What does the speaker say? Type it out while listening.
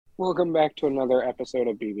Welcome back to another episode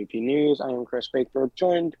of BBP News. I am Chris Baker,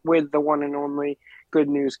 joined with the one and only Good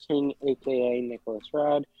News King, aka Nicholas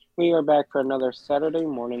Rad. We are back for another Saturday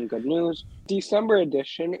morning Good News, December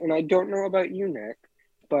edition, and I don't know about you, Nick,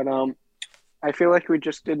 but I feel like we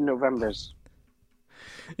just did November's.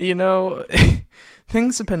 You know,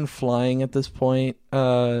 things have been flying at this point.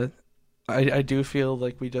 I do feel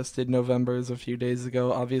like we just did November's a few days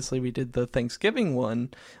ago. Obviously, we did the Thanksgiving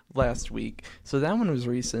one last week, so that one was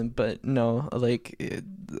recent. But no,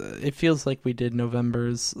 it feels like we did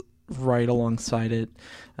November's right alongside it,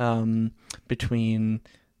 between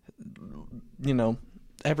you know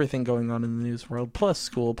everything going on in the news world, plus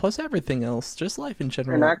school, plus everything else, just life in In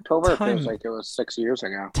general. October, it feels Time like it was 6 years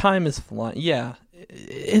ago. time is flying. Yeah,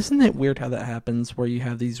 isn't it weird how that happens? Where you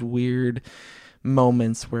have these weird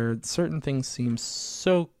moments where certain things seem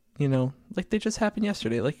so, like they just happened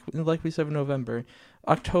yesterday. Like we said in November,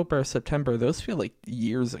 October, September. Those feel like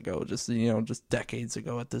years ago. Just decades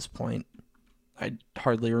ago at this point. I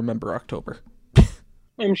hardly remember October.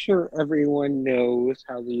 I'm sure everyone knows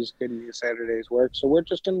how these Good News Saturdays work, so we're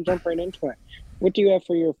just going to jump right into it. What do you have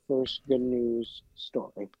for your first good news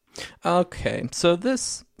story? Okay, so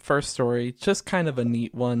this first story, just kind of a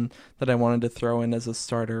neat one that I wanted to throw in as a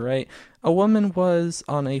starter, right? A woman was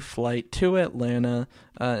on a flight to Atlanta,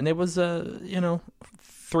 and it was a,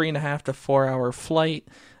 3.5 to 4 hour flight.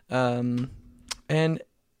 And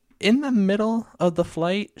in the middle of the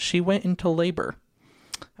flight, she went into labor.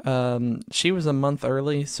 She was a month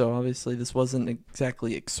early, so obviously this wasn't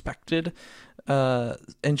exactly expected.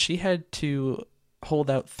 And she had to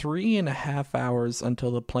hold out 3.5 hours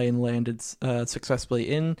until the plane landed successfully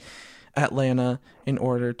in Atlanta in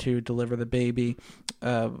order to deliver the baby.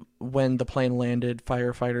 When the plane landed,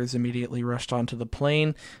 firefighters immediately rushed onto the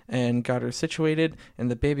plane and got her situated, and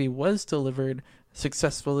the baby was delivered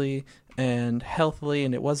successfully and healthily,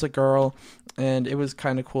 and it was a girl. And it was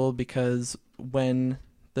kind of cool because when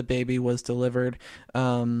the baby was delivered,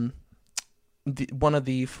 one of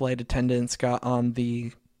the flight attendants got on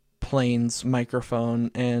the plane's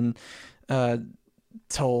microphone and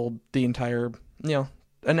told the entire,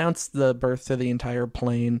 announced the birth to the entire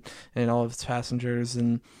plane and all of its passengers.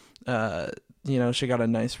 And, she got a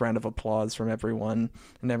nice round of applause from everyone,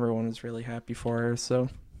 and everyone was really happy for her. So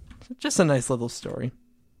just a nice little story.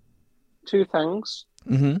 Two things.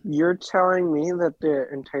 Mm-hmm. You're telling me that the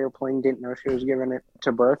entire plane didn't know she was giving it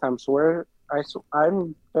to birth. I'm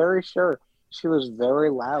very sure she was very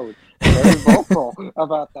loud, very vocal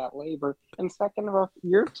about that labor. And second of all,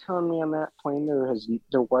 you're telling me on that plane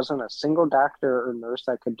there wasn't a single doctor or nurse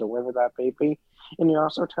that could deliver that baby, and you're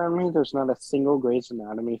also telling me there's not a single Grey's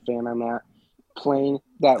Anatomy fan on that plane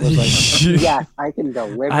that was like, yeah, I can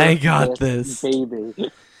deliver I got this this.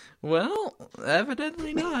 baby. Well,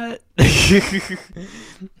 evidently not.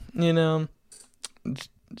 you know,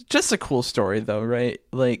 just a cool story though, right?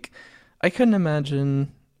 Like, I couldn't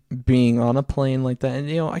imagine being on a plane like that,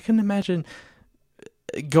 and I couldn't imagine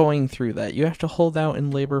going through that. You have to hold out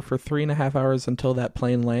in labor for 3.5 hours until that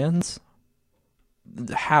plane lands.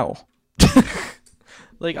 How?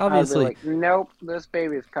 Like, I'd be obviously, like, nope, this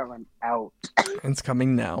baby's coming out. it's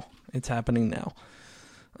coming now. It's happening now.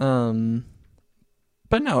 Um,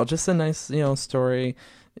 but no, just a nice, story.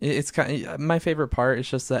 It's kind of, my favorite part is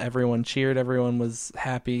just that everyone cheered, everyone was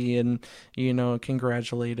happy, and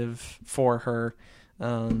congratulative for her.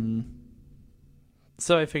 Um,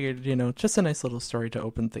 so I figured, just a nice little story to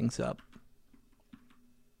open things up.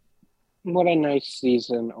 What a nice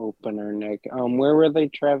season opener, Nick. Where were they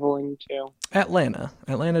traveling to? Atlanta,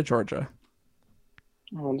 Georgia.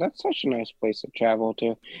 Oh, that's such a nice place to travel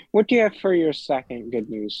to. What do you have for your second good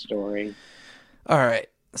news story? All right,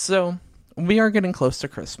 so we are getting close to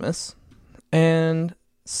Christmas, and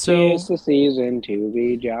It's so the season to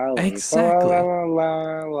be jolly. La la exactly. la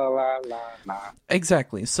la la la la la.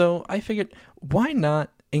 Exactly. So I figured, why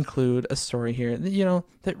not include a story here,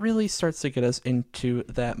 that really starts to get us into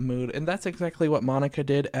that mood? And that's exactly what Monica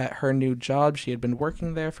did at her new job. She had been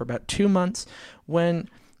working there for about 2 months when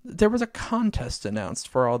there was a contest announced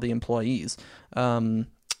for all the employees.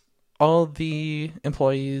 All the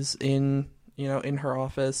employees in her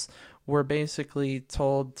office were basically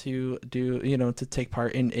told to to take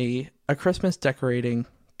part in a Christmas decorating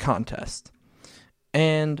contest.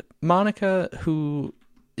 And Monica, who,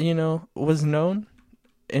 was known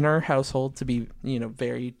in her household to be,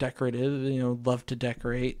 very decorative, loved to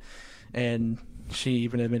decorate. And she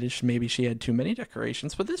even admitted maybe she had too many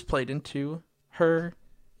decorations, but this played into her,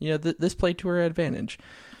 this played to her advantage.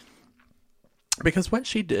 Because what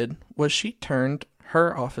she did was she turned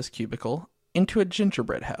her office cubicle into a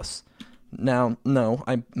gingerbread house. Now, no,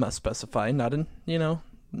 I must specify, not in,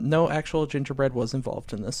 No actual gingerbread was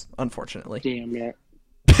involved in this, unfortunately. Damn it.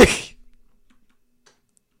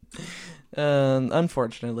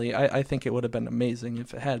 Unfortunately, I think it would have been amazing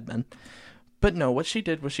if it had been. But no, what she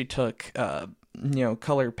did was she took,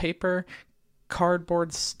 colored paper,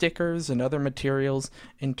 cardboard, stickers, and other materials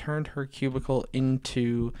and turned her cubicle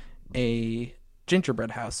into a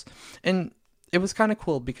gingerbread house. And it was kind of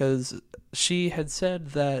cool because she had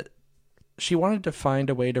said that she wanted to find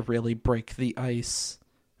a way to really break the ice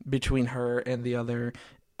between her and the other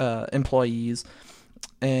employees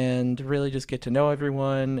and really just get to know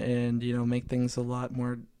everyone and, make things a lot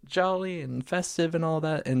more jolly and festive and all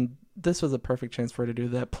that. And this was a perfect chance for her to do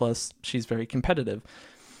that. Plus, she's very competitive.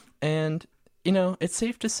 And, it's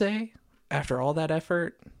safe to say, after all that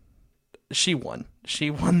effort, she won.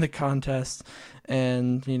 She won the contest.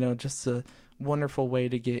 And, just a wonderful way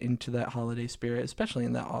to get into that holiday spirit, especially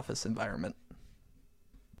in that office environment.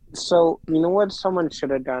 So, you know what someone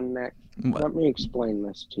should have done next? What? Let me explain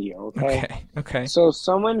this to you, okay? Okay. So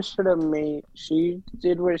someone should have she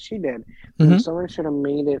did what she did. Mm-hmm. And someone should have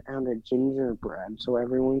made it out of gingerbread so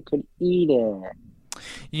everyone could eat it.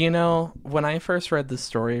 When I first read the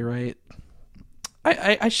story, right,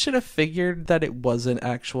 I should have figured that it wasn't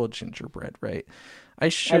actual gingerbread, right?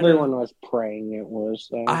 Everyone was praying it was,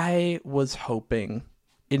 though. I was hoping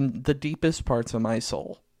in the deepest parts of my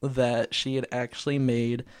soul that she had actually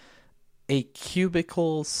made a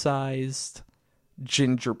cubicle-sized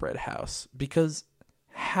gingerbread house, because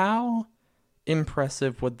how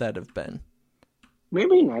impressive would that have been?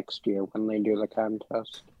 Maybe next year when they do the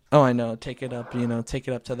contest. Oh, I know. Take it up, take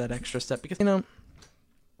it up to that extra step, because,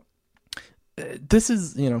 this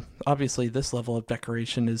is, obviously this level of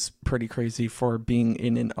decoration is pretty crazy for being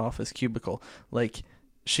in an office cubicle. Like,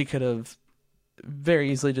 she could have very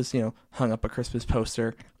easily just, hung up a Christmas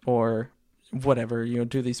poster or whatever,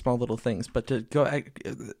 do these small little things. But to go,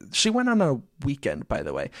 she went on a weekend, by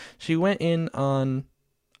the way. She went in on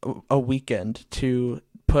a weekend to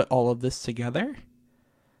put all of this together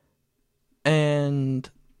and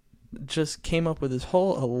just came up with this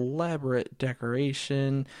whole elaborate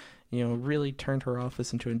decoration, really turned her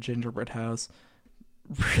office into a gingerbread house.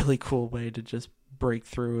 Really cool way to just break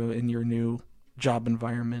through in your new job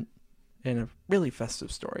environment, and a really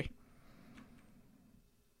festive story.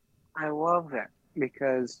 I love it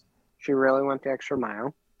because she really went the extra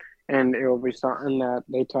mile, and it will be something that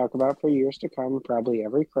they talk about for years to come, probably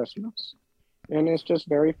every Christmas. And it's just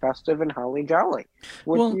very festive and holly jolly.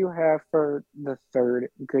 What do you have for the third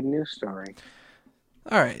good news story?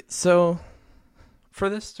 All right, so for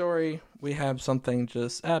this story, we have something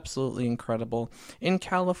just absolutely incredible. In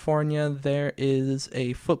California, there is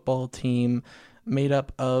a football team made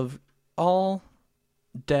up of all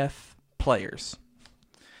deaf players.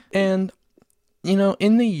 And,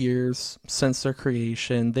 in the years since their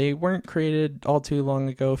creation, they weren't created all too long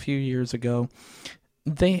ago, a few years ago.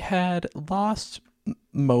 They had lost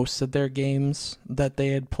most of their games that they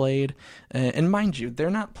had played. And mind you, they're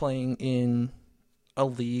not playing in a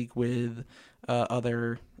league with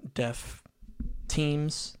other deaf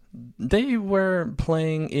teams. They were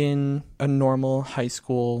playing in a normal high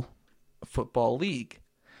school football league.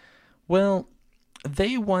 Well,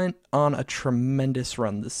 they went on a tremendous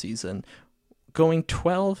run this season, going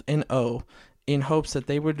 12-0 in hopes that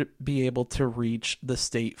they would be able to reach the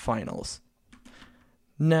state finals.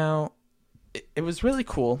 Now, it was really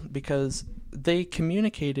cool because they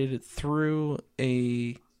communicated through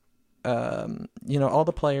all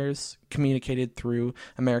the players communicated through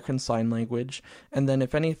American Sign Language, and then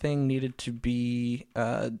if anything needed to be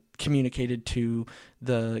communicated to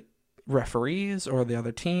the referees or the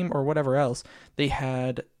other team or whatever else, they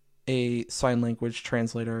had a sign language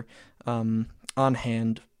translator on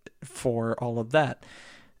hand for all of that.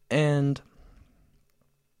 And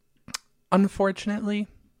unfortunately,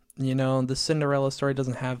 the Cinderella story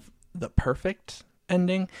doesn't have the perfect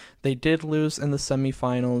ending. They did lose in the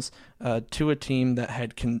semifinals to a team that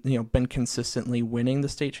had been consistently winning the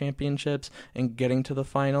state championships and getting to the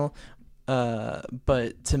final.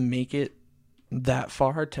 But to make it that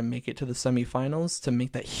far, to make it to the semifinals, to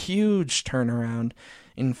make that huge turnaround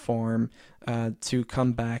in form, to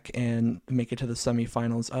come back and make it to the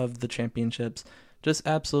semifinals of the championships, just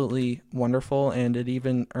absolutely wonderful. And it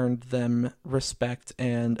even earned them respect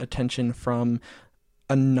and attention from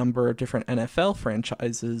a number of different NFL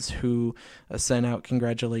franchises who sent out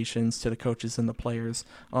congratulations to the coaches and the players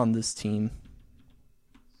on this team.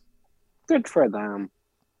 Good for them.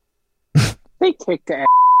 They kicked ass.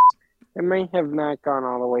 It may have not gone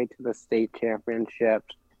all the way to the state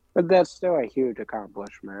championships, but that's still a huge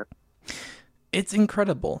accomplishment. It's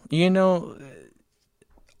incredible. A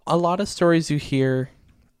lot of stories you hear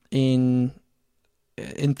in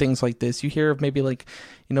things like this. You hear of maybe like,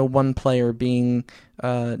 one player being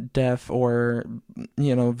deaf or,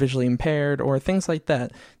 visually impaired or things like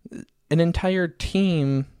that. An entire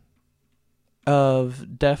team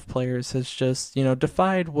of deaf players has just,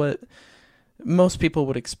 defied what most people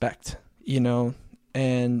would expect,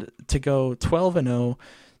 and to go 12-0,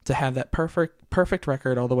 to have that perfect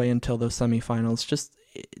record all the way until those semifinals, just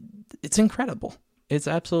it's incredible. It's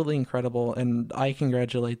absolutely incredible, and I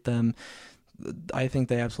congratulate them. I think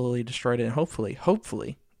they absolutely destroyed it, and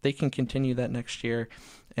hopefully they can continue that next year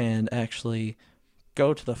and actually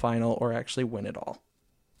go to the final or actually win it all.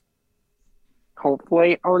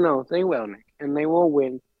 Hopefully, oh no, they will, Nick, and they will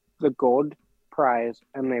win the gold prize,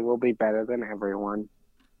 and they will be better than everyone.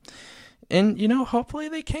 And, hopefully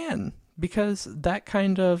they can, because that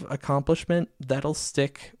kind of accomplishment, that'll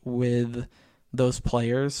stick with those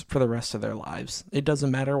players for the rest of their lives. It doesn't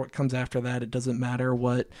matter what comes after that. It doesn't matter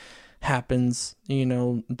what happens,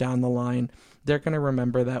 down the line. They're going to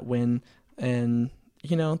remember that win, and,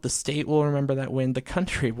 the state will remember that win. The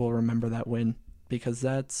country will remember that win, because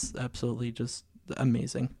that's absolutely just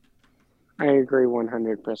amazing. I agree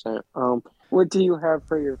 100%. What do you have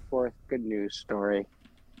for your fourth good news story?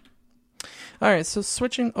 All right, so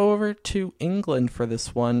switching over to England for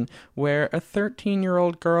this one, where a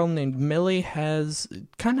 13-year-old girl named Millie has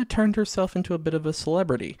kind of turned herself into a bit of a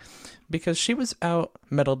celebrity, because she was out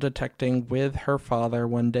metal detecting with her father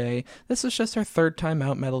one day. This was just her third time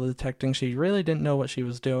out metal detecting. She really didn't know what she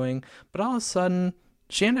was doing, but all of a sudden,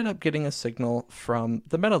 she ended up getting a signal from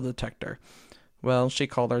the metal detector. Well, she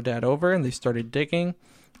called her dad over and they started digging,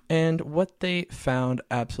 and what they found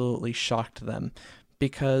absolutely shocked them,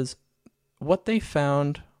 because what they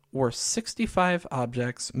found were 65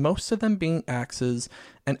 objects, most of them being axes,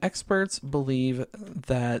 and experts believe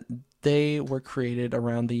that they were created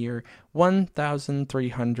around the year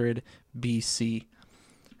 1300 BC.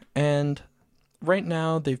 And right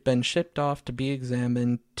now, they've been shipped off to be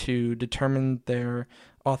examined to determine their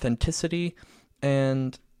authenticity,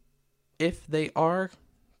 and if they are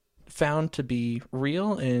found to be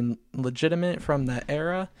real and legitimate from that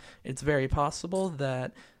era, it's very possible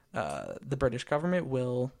that the British government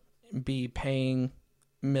will be paying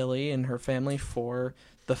Millie and her family for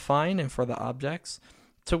the fine and for the objects,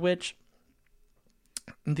 to which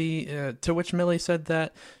Millie said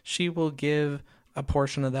that she will give a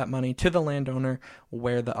portion of that money to the landowner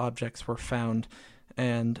where the objects were found.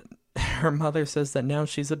 And her mother says that now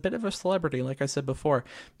she's a bit of a celebrity, like I said before,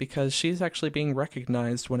 because she's actually being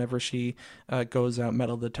recognized whenever she goes out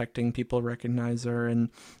metal detecting. People recognize her, and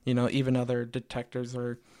even other detectors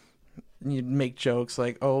are, you make jokes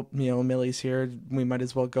like, oh, Millie's here, we might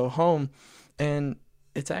as well go home. And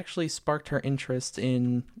it's actually sparked her interest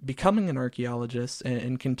in becoming an archaeologist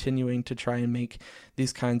and continuing to try and make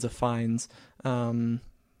these kinds of finds and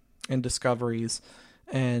discoveries.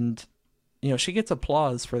 And she gets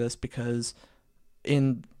applause for this, because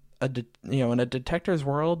in a detector's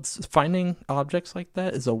world, finding objects like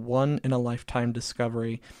that is a one-in-a-lifetime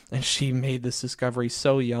discovery, and she made this discovery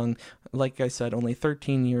so young. Like I said, only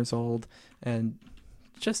 13 years old, and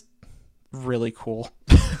just really cool.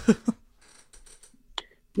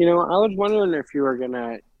 I was wondering if you were going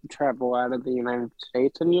to travel out of the United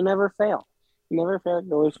States, and you never fail. You never fail.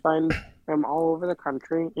 You always find them all over the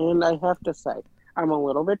country, and I have to say, I'm a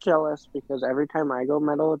little bit jealous, because every time I go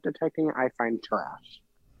metal detecting, I find trash.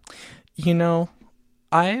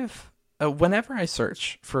 I've whenever I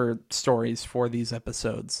search for stories for these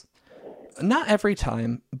episodes, not every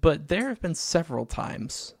time, but there have been several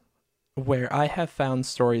times where I have found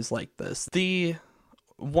stories like this. The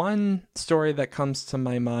one story that comes to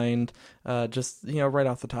my mind, just right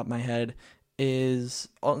off the top of my head, is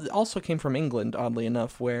also came from England, oddly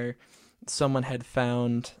enough, where someone had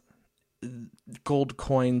found gold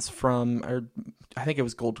coins from, or I think it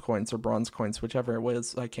was gold coins or bronze coins, whichever it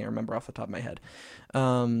was, I can't remember off the top of my head,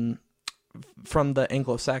 from the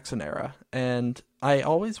Anglo-Saxon era. And I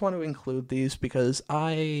always want to include these because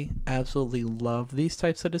I absolutely love these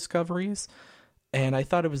types of discoveries. And I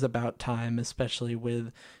thought it was about time, especially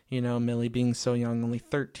with, Millie being so young, only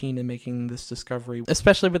 13, and making this discovery,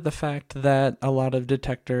 especially with the fact that a lot of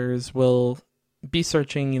detectors will be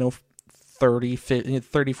searching, 30,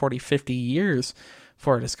 40, 50 years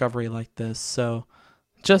for a discovery like this. So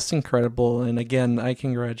just incredible. And again, I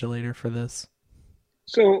congratulate her for this.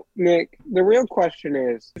 So, Nick, the real question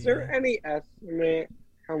is there any estimate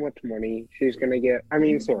how much money she's going to get? I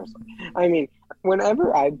mean, seriously. I mean,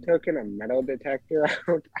 whenever I've taken a metal detector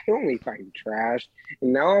out, I only find trash.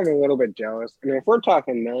 And now I'm a little bit jealous. And if we're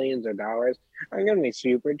talking millions of dollars, I'm going to be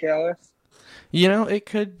super jealous. It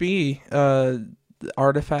could be.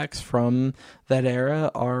 artifacts from that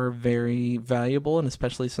era are very valuable, and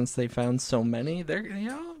especially since they found so many,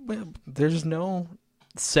 there's no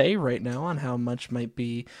say right now on how much might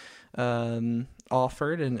be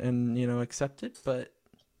offered and accepted, but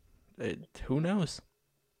who knows?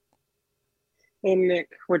 And Nick,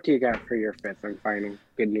 what do you got for your fifth and final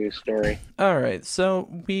good news story? All right, so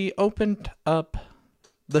we opened up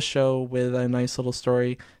the show with a nice little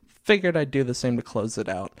story. Figured I'd do the same to close it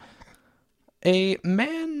out. A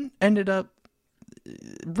man ended up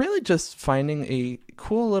really just finding a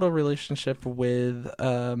cool little relationship with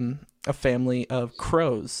a family of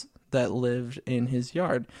crows that lived in his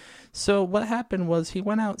yard. So what happened was he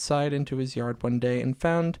went outside into his yard one day and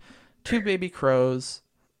found two baby crows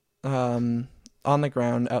on the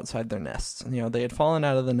ground outside their nests. They had fallen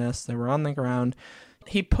out of the nest. They were on the ground.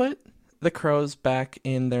 He put the crows back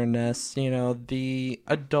in their nests. The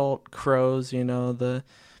adult crows, the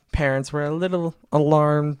parents were a little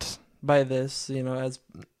alarmed by this, as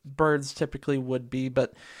birds typically would be.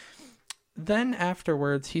 But then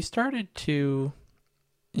afterwards, he started to,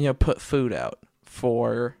 put food out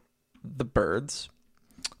for the birds.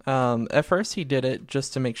 At first, he did it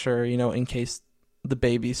just to make sure, in case the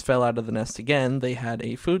babies fell out of the nest again, they had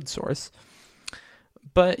a food source.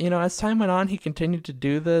 But, as time went on, he continued to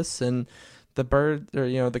do this, and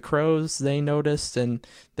the crows, they noticed, and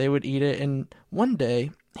they would eat it. And one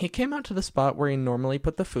day, he came out to the spot where he normally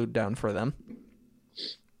put the food down for them,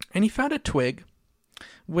 and he found a twig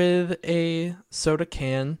with a soda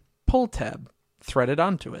can pull tab threaded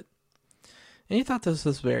onto it. And he thought this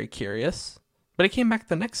was very curious, but he came back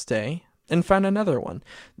the next day and found another one.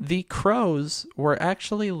 The crows were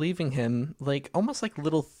actually leaving him almost like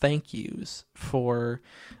little thank yous for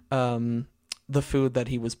the food that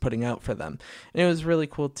he was putting out for them. And it was really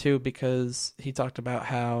cool too, because he talked about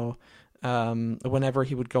how whenever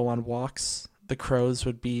he would go on walks, the crows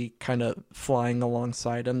would be kind of flying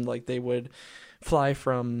alongside him. Like they would fly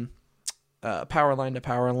from power line to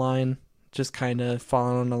power line, just kind of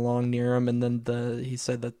following along near him. And then he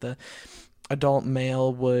said that the adult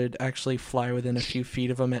male would actually fly within a few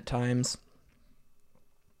feet of him at times.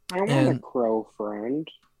 I want a crow friend.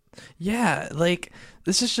 Yeah,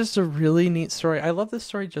 this is just a really neat story. I love this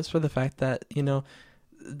story just for the fact that,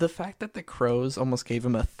 the fact that the crows almost gave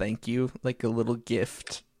him a thank you, like a little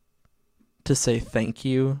gift to say thank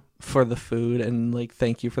you for the food and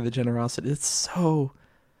thank you for the generosity. It's so...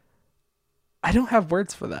 I don't have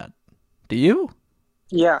words for that. Do you?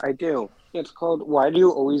 Yeah, I do. It's called Why Do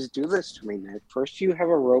You Always Do This to Me, Nick? First you have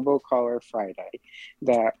a robocaller Friday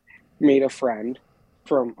that made a friend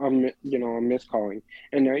from a miscalling,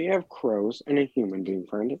 and now you have crows and a human being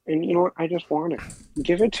friend, and you know what? I just want it.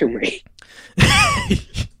 Give it to me.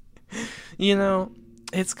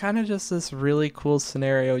 It's kind of just this really cool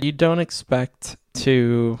scenario. You don't expect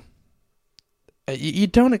to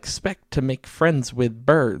make friends with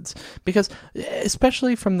birds, because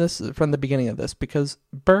especially from the beginning of this, because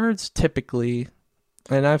birds typically,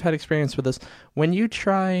 and I've had experience with this, when you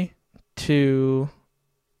try to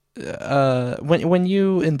when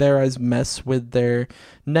you in their eyes mess with their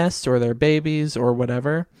nest or their babies or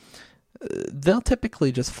whatever, they'll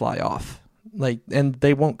typically just fly off, and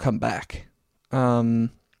they won't come back. And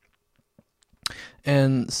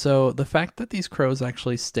so the fact that these crows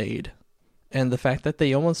actually stayed, and the fact that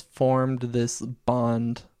they almost formed this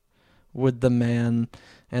bond with the man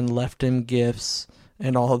and left him gifts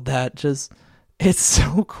and all of that, it's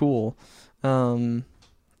so cool.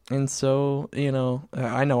 And so,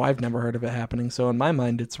 I know I've never heard of it happening, so in my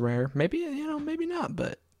mind it's rare. Maybe, maybe not,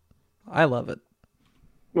 but I love it.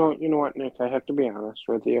 Well, you know what, Nick? I have to be honest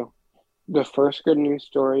with you. The first good news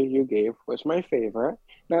story you gave was my favorite.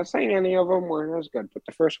 Not saying any of them weren't as good, but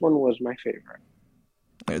the first one was my favorite.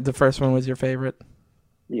 The first one was your favorite?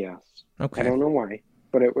 Yes. Okay. I don't know why,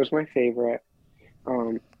 but it was my favorite.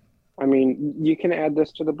 You can add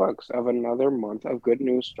this to the books of another month of good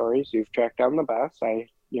news stories. You've tracked down the best. I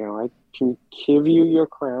can give you your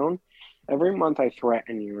crown. Every month I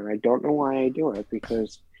threaten you, and I don't know why I do it,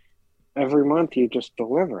 because every month you just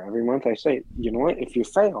deliver. Every month I say, you know what, if you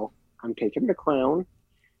fail, I'm taking the crown,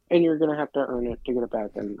 and you're going to have to earn it to get it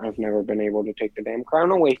back, and I've never been able to take the damn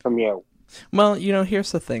crown away from you. Well,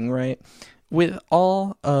 here's the thing, right? With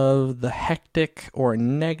all of the hectic or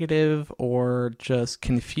negative or just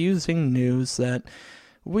confusing news that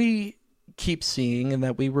we keep seeing and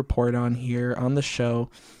that we report on here on the show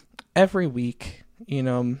every week,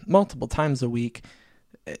 multiple times a week,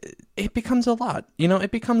 it becomes a lot.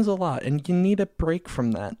 It becomes a lot, and you need a break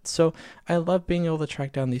from that. So I love being able to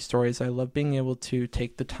track down these stories. I love being able to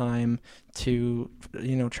take the time to,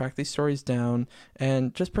 track these stories down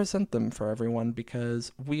and just present them for everyone,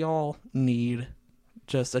 because we all need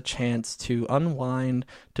just a chance to unwind,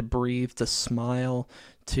 to breathe, to smile,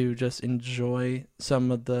 to just enjoy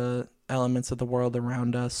some of the elements of the world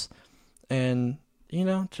around us, and,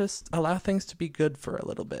 just allow things to be good for a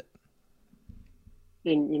little bit.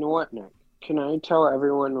 And you know what, Nick? Can I tell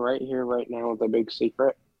everyone right here, right now, the big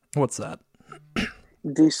secret? What's that?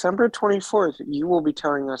 December 24th, you will be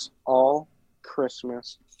telling us all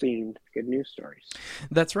Christmas-themed good news stories.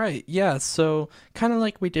 That's right. Yeah, so kind of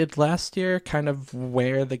like we did last year, kind of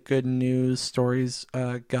where the good news stories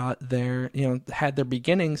got their, had their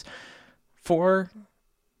beginnings. For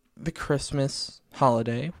the Christmas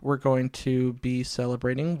holiday, we're going to be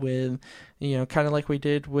celebrating with, kind of like we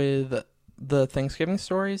did with the Thanksgiving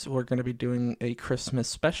stories. We're going to be doing a Christmas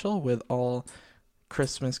special with all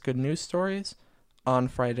Christmas good news stories on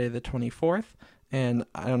Friday the 24th. And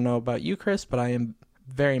I don't know about you, Chris, but I am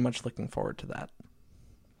very much looking forward to that.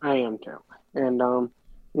 I am too. And,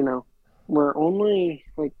 we're only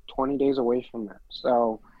like 20 days away from that.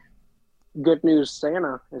 So, Good News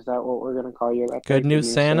Santa, is that what we're going to call you? That's Good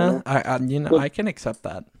News Santa? I can accept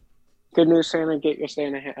that. Good News Santa, get your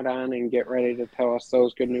Santa hat on and get ready to tell us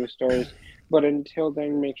those good news stories. But until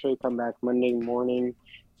then, make sure you come back Monday morning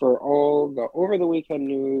for all the over-the-weekend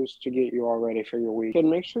news to get you all ready for your week. And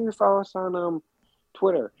make sure you follow us on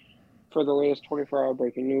Twitter for the latest 24-hour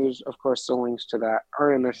breaking news. Of course, the links to that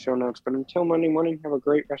are in the show notes. But until Monday morning, have a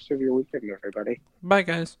great rest of your weekend, everybody. Bye,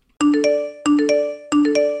 guys.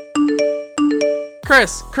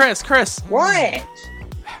 Chris. What?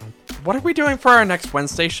 What are we doing for our next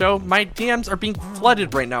Wednesday show? My DMs are being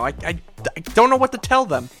flooded right now. I don't know what to tell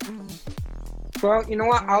them. Well, you know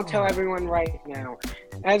what? I'll tell everyone right now.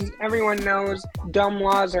 As everyone knows, dumb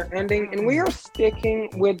laws are ending, and we are sticking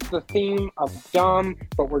with the theme of dumb,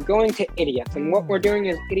 but we're going to idiots. And what we're doing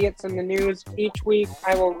is Idiots in the News. Each week,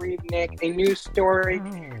 I will read Nick a news story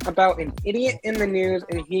about an idiot in the news,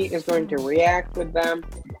 and he is going to react with them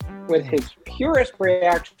with his purest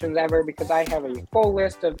reactions ever, because I have a full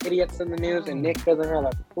list of idiots in the news, and Nick doesn't have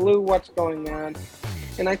a clue what's going on.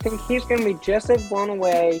 And I think he's going to be just as blown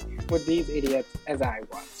away with these idiots as I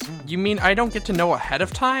was. You mean I don't get to know ahead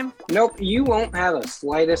of time? Nope, you won't have the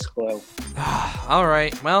slightest clue.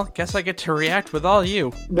 Alright, well, guess I get to react with all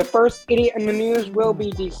you. The first idiot in the news will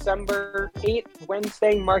be December 8th,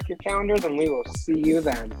 Wednesday. Mark your calendars, and we will see you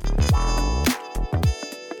then.